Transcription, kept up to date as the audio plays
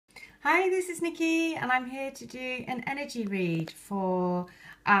Hi, this is Nikki, and I'm here to do an energy read for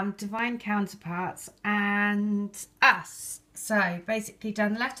divine counterparts and us. So basically,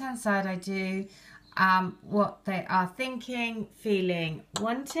 down the left-hand side, I do what they are thinking, feeling,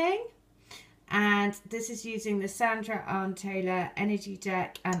 wanting. And this is using the Sandra Taylor energy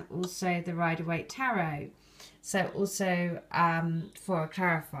deck and also the Rider-Waite Tarot. So also for a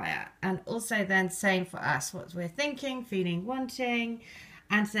clarifier, and also then same for us, what we're thinking, feeling, wanting,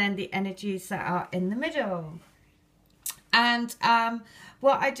 and then the energies that are in the middle. And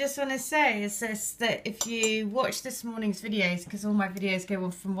what I just want to say is this, that if you watch this morning's videos, because all my videos go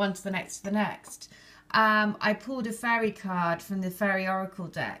on from one to the next to the next, I pulled a fairy card from the Fairy Oracle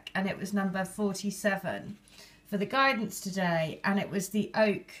deck, and it was number 47 for the guidance today, and it was the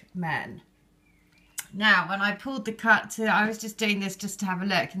Oak Men. Now, when I pulled the card, I was just doing this just to have a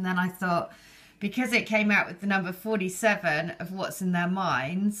look, and then I thought, because it came out with the number 47 of what's in their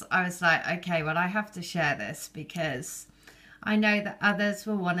minds, I was like, okay, well, I have to share this because I know that others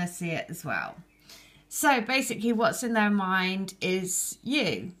will want to see it as well. So basically what's in their mind is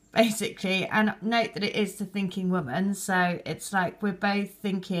you, basically. And note that it is the thinking woman. So it's like we're both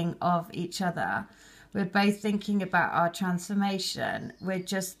thinking of each other. We're both thinking about our transformation. We're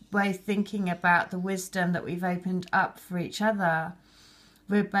just both thinking about the wisdom that we've opened up for each other.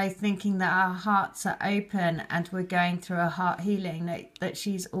 We're both thinking that our hearts are open and we're going through a heart healing, that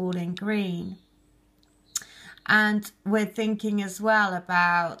she's all in green. And we're thinking as well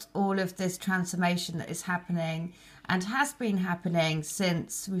about all of this transformation that is happening and has been happening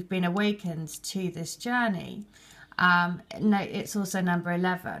since we've been awakened to this journey. No, it's also number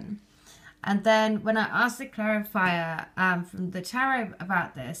 11. And then when I asked the clarifier from the tarot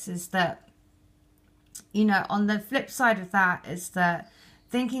about this, is that, you know, on the flip side of that is that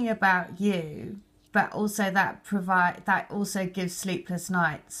thinking about you, but also that also gives sleepless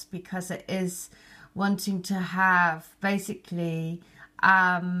nights, because it is wanting to have basically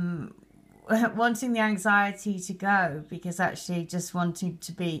wanting the anxiety to go, because actually just wanting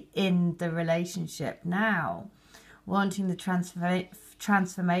to be in the relationship now, wanting the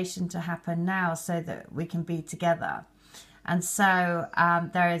transformation to happen now so that we can be together. And so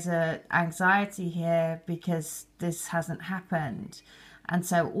there is a anxiety here because this hasn't happened. And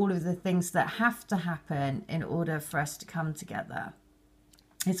so all of the things that have to happen in order for us to come together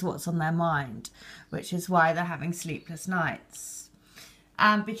is what's on their mind, which is why they're having sleepless nights.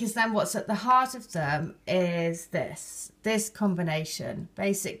 Because then what's at the heart of them is this combination,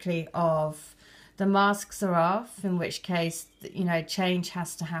 basically, of the masks are off, in which case, you know, change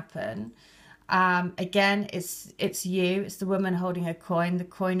has to happen. Again, it's you, it's the woman holding a coin, the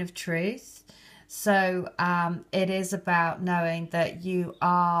coin of truth. So it is about knowing that you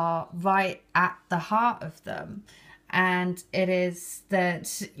are right at the heart of them. And it is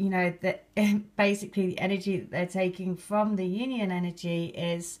that, you know, that basically the energy that they're taking from the union energy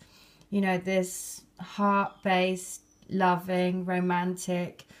is, you know, this heart-based, loving,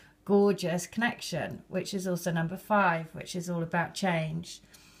 romantic, gorgeous connection, which is also number 5, which is all about change.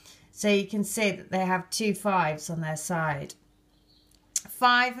 So you can see that they have 2 5s on their side.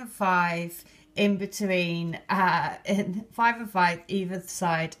 5 and 5 in between, 5 and 5 either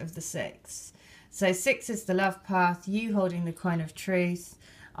side of the 6. So 6 is the love path, you holding the coin of truth.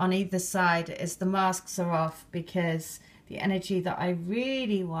 On either side is the masks are off, because the energy that I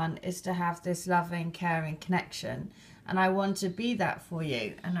really want is to have this loving, caring connection. And I want to be that for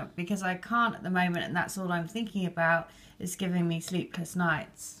you. And because I can't at the moment, and that's all I'm thinking about, is giving me sleepless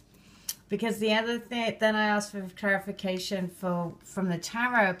nights. Because the other thing, then I asked for clarification from the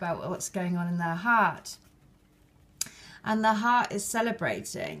tarot about what's going on in their heart. And the heart is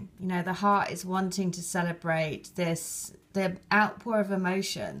celebrating. You know, the heart is wanting to celebrate the outpour of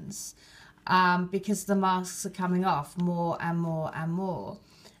emotions, because the masks are coming off more and more and more.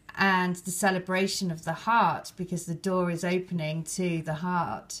 And the celebration of the heart, because the door is opening to the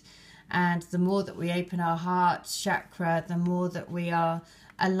heart. And the more that we open our heart chakra, the more that we are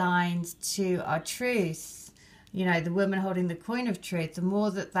aligned to our truth. You know, the woman holding the coin of truth, the more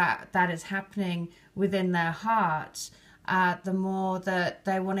that is happening within their heart, the more that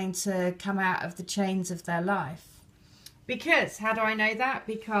they're wanting to come out of the chains of their life. Because, how do I know that?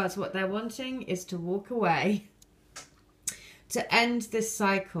 Because what they're wanting is to walk away, to end this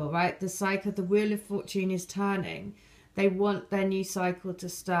cycle, right? The cycle, the wheel of fortune is turning. They want their new cycle to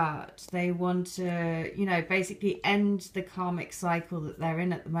start. They want to, you know, basically end the karmic cycle that they're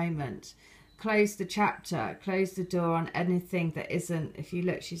in at the moment. Close the chapter, close the door on anything that isn't, if you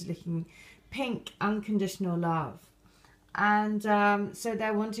look, she's looking pink, unconditional love. And so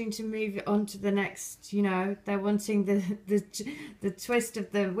they're wanting to move it on to the next, you know, they're wanting the twist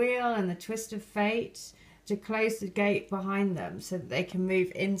of the wheel and the twist of fate to close the gate behind them so that they can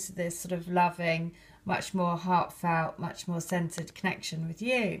move into this sort of loving, much more heartfelt, much more centered connection with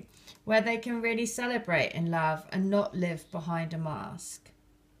you, where they can really celebrate in love and not live behind a mask.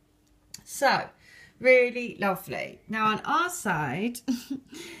 So, really lovely. Now on our side,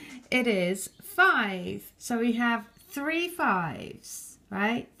 it is 5. So we have 3 5s,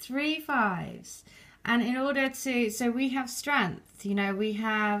 right? 3 5s. And in order to, so we have strength, you know, we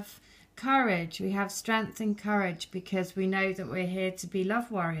have courage, we have strength and courage because we know that we're here to be love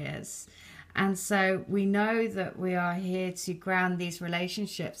warriors. And so we know that we are here to ground these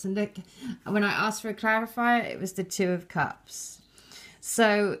relationships. And look, when I asked for a clarifier, it was the 2 of Cups.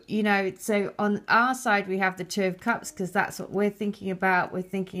 So, you know, so on our side, we have the 2 of Cups because that's what we're thinking about. We're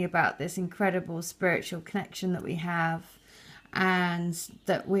thinking about this incredible spiritual connection that we have and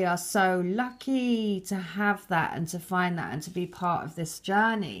that we are so lucky to have that and to find that and to be part of this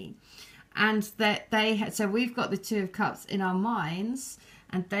journey. And that so we've got the 2 of Cups in our minds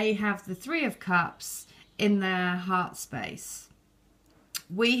and they have the 3 of Cups in their heart space.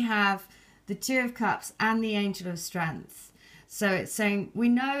 We have the 2 of Cups and the Angel of Strength. So it's saying we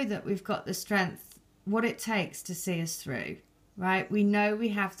know that we've got the strength, what it takes to see us through, right? We know we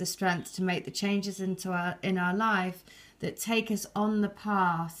have the strength to make the changes in our life that take us on the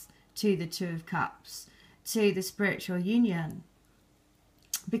path to the 2 of Cups, to the spiritual union.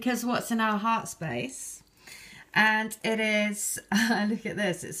 Because what's in our heart space, and it is, look at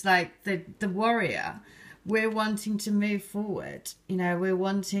this, it's like the warrior. We're wanting to move forward, you know, we're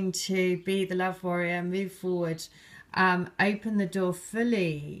wanting to be the love warrior, move forward, open the door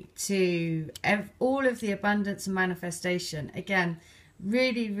fully to all of the abundance and manifestation. Again,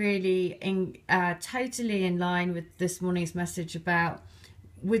 really totally in line with this morning's message about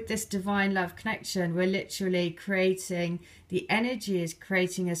with this divine love connection. We're literally creating, the energy is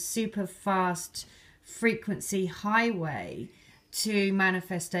creating a super fast frequency highway to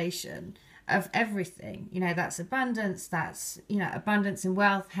manifestation of everything. You know, that's abundance, that's, you know, abundance in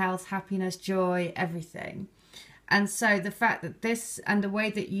wealth, health, happiness, joy, everything. And so the fact that this and the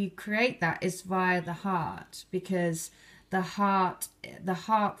way that you create that is via the heart, because the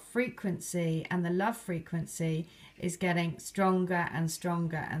heart frequency and the love frequency is getting stronger and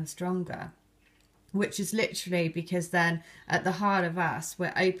stronger and stronger, which is literally because then at the heart of us,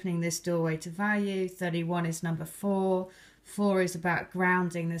 we're opening this doorway to value. 31 is number 4. 4 is about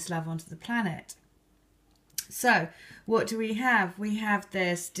grounding this love onto the planet. So what do we have? We have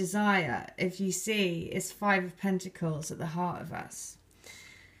this desire. If you see, it's 5 of Pentacles at the heart of us.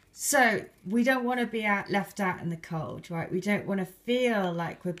 So we don't want to be left out in the cold, right? We don't want to feel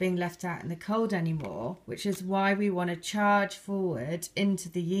like we're being left out in the cold anymore, which is why we want to charge forward into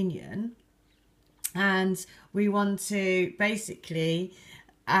the union. And we want to basically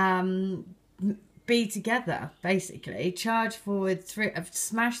be together, basically charge forward through,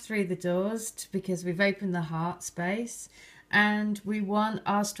 smash through the doors because we've opened the heart space, and we want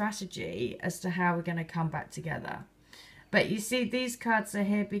our strategy as to how we're going to come back together. But you see, these cards are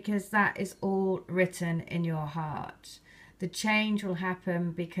here because that is all written in your heart. The change will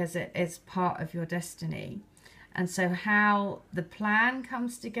happen because it is part of your destiny. And so how the plan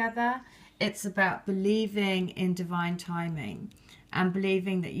comes together, it's about believing in divine timing and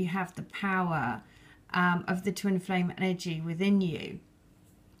believing that you have the power of the twin flame energy within you.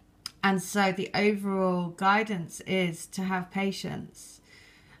 And so the overall guidance is to have patience,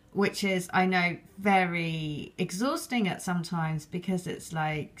 which is, I know, very exhausting at sometimes because it's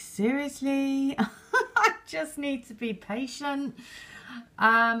like, seriously, I just need to be patient.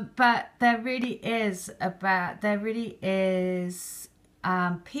 But there really is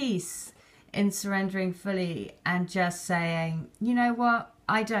peace in surrendering fully and just saying, you know what,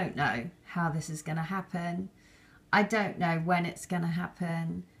 I don't know how this is going to happen. I don't know when it's going to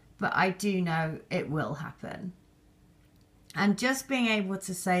happen, but I do know it will happen. And just being able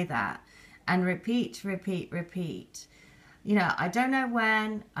to say that and repeat. You know, I don't know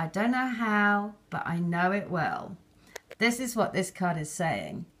when, I don't know how, but I know it will. This is what this card is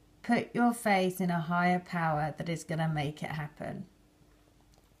saying. Put your faith in a higher power that is going to make it happen.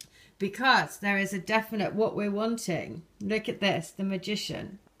 Because there is a definite what we're wanting. Look at this, the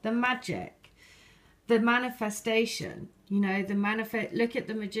Magician, the magic, the manifestation. You know, look at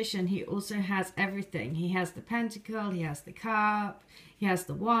the Magician. He also has everything. He has the Pentacle, he has the Cup, he has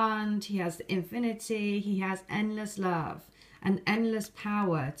the Wand, he has the Infinity, he has endless love and endless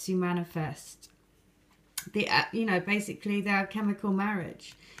power to manifest. You know, basically their chemical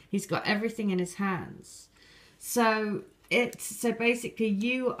marriage. He's got everything in his hands. So so basically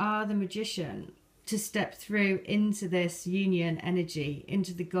you are the magician to step through into this union energy,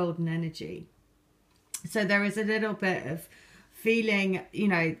 into the golden energy. So there is a little bit of feeling, you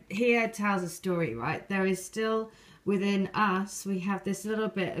know, here tells a story, right? There is still within us, we have this little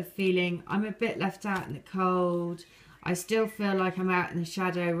bit of feeling, I'm a bit left out in the cold. I still feel like I'm out in the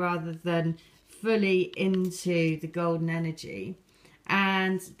shadow rather than fully into the golden energy.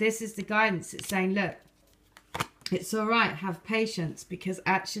 And this is the guidance. It's saying, look, it's all right, have patience, because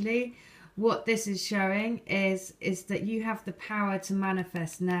actually what this is showing is that you have the power to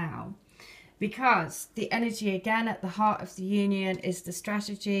manifest now. Because the energy, again, at the heart of the union is the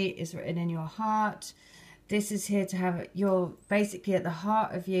strategy, is written in your heart. This is here to have you're basically at the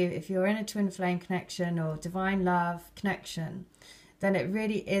heart of you. If you're in a twin flame connection or divine love connection, then it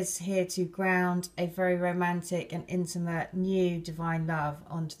really is here to ground a very romantic and intimate new divine love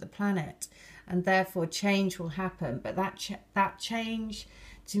onto the planet. And therefore change will happen. But that change,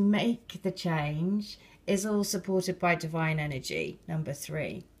 to make the change, is all supported by divine energy, number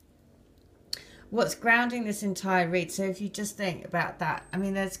 3. What's grounding this entire read, so if you just think about that, I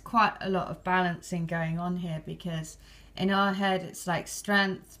mean, there's quite a lot of balancing going on here, because in our head it's like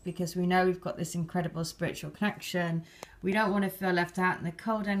strength, because we know we've got this incredible spiritual connection. We don't want to feel left out in the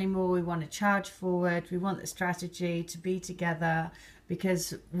cold anymore. We want to charge forward. We want the strategy to be together,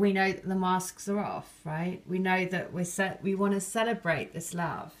 because we know that the masks are off, right? We know that we want to celebrate this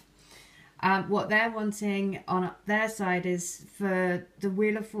love. What they're wanting on their side is for the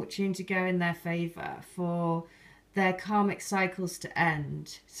Wheel of Fortune to go in their favour, for their karmic cycles to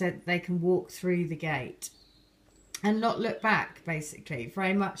end, so that they can walk through the gate and not look back, basically.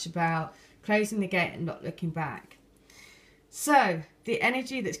 Very much about closing the gate and not looking back. So the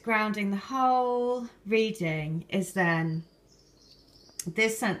energy that's grounding the whole reading is then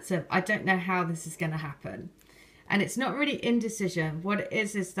this sense of, I don't know how this is going to happen. And it's not really indecision. What it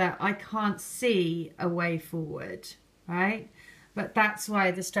is that I can't see a way forward, right? But that's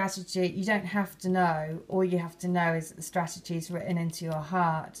why the strategy, you don't have to know. All you have to know is that the strategy is written into your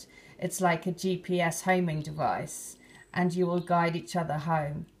heart. It's like a GPS homing device, and you will guide each other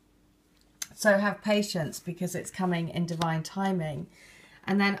home. So have patience, because it's coming in divine timing.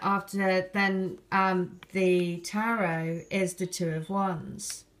 And then after, the tarot is the Two of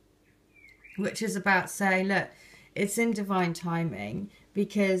Wands, which is about saying, look, it's in divine timing,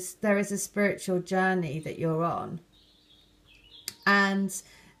 because there is a spiritual journey that you're on. And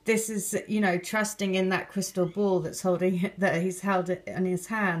this is, you know, trusting in that crystal ball that's that he's held it in his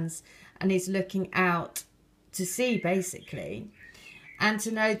hands, and he's looking out to sea, basically, and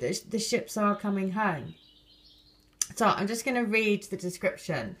to know that the ships are coming home. So I'm just going to read the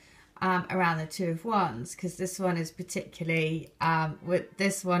description around the Two of Wands, because this one is particularly,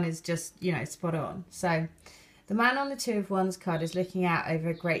 this one is just, you know, spot on. So the man on the Two of Wands card is looking out over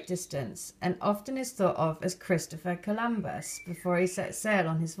a great distance, and often is thought of as Christopher Columbus before he set sail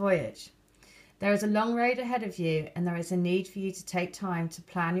on his voyage. There is a long road ahead of you, and there is a need for you to take time to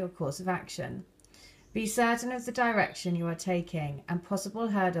plan your course of action. Be certain of the direction you are taking and possible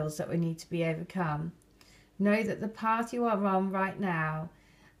hurdles that will need to be overcome. Know that the path you are on right now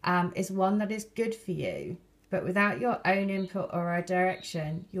is one that is good for you, but without your own input or a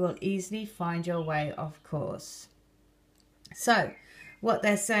direction, you will easily find your way off course. So what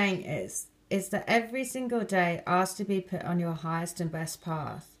they're saying is that every single day ask to be put on your highest and best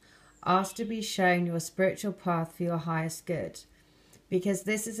path. Ask to be shown your spiritual path for your highest good, because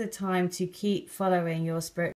this is a time to keep following your spiritual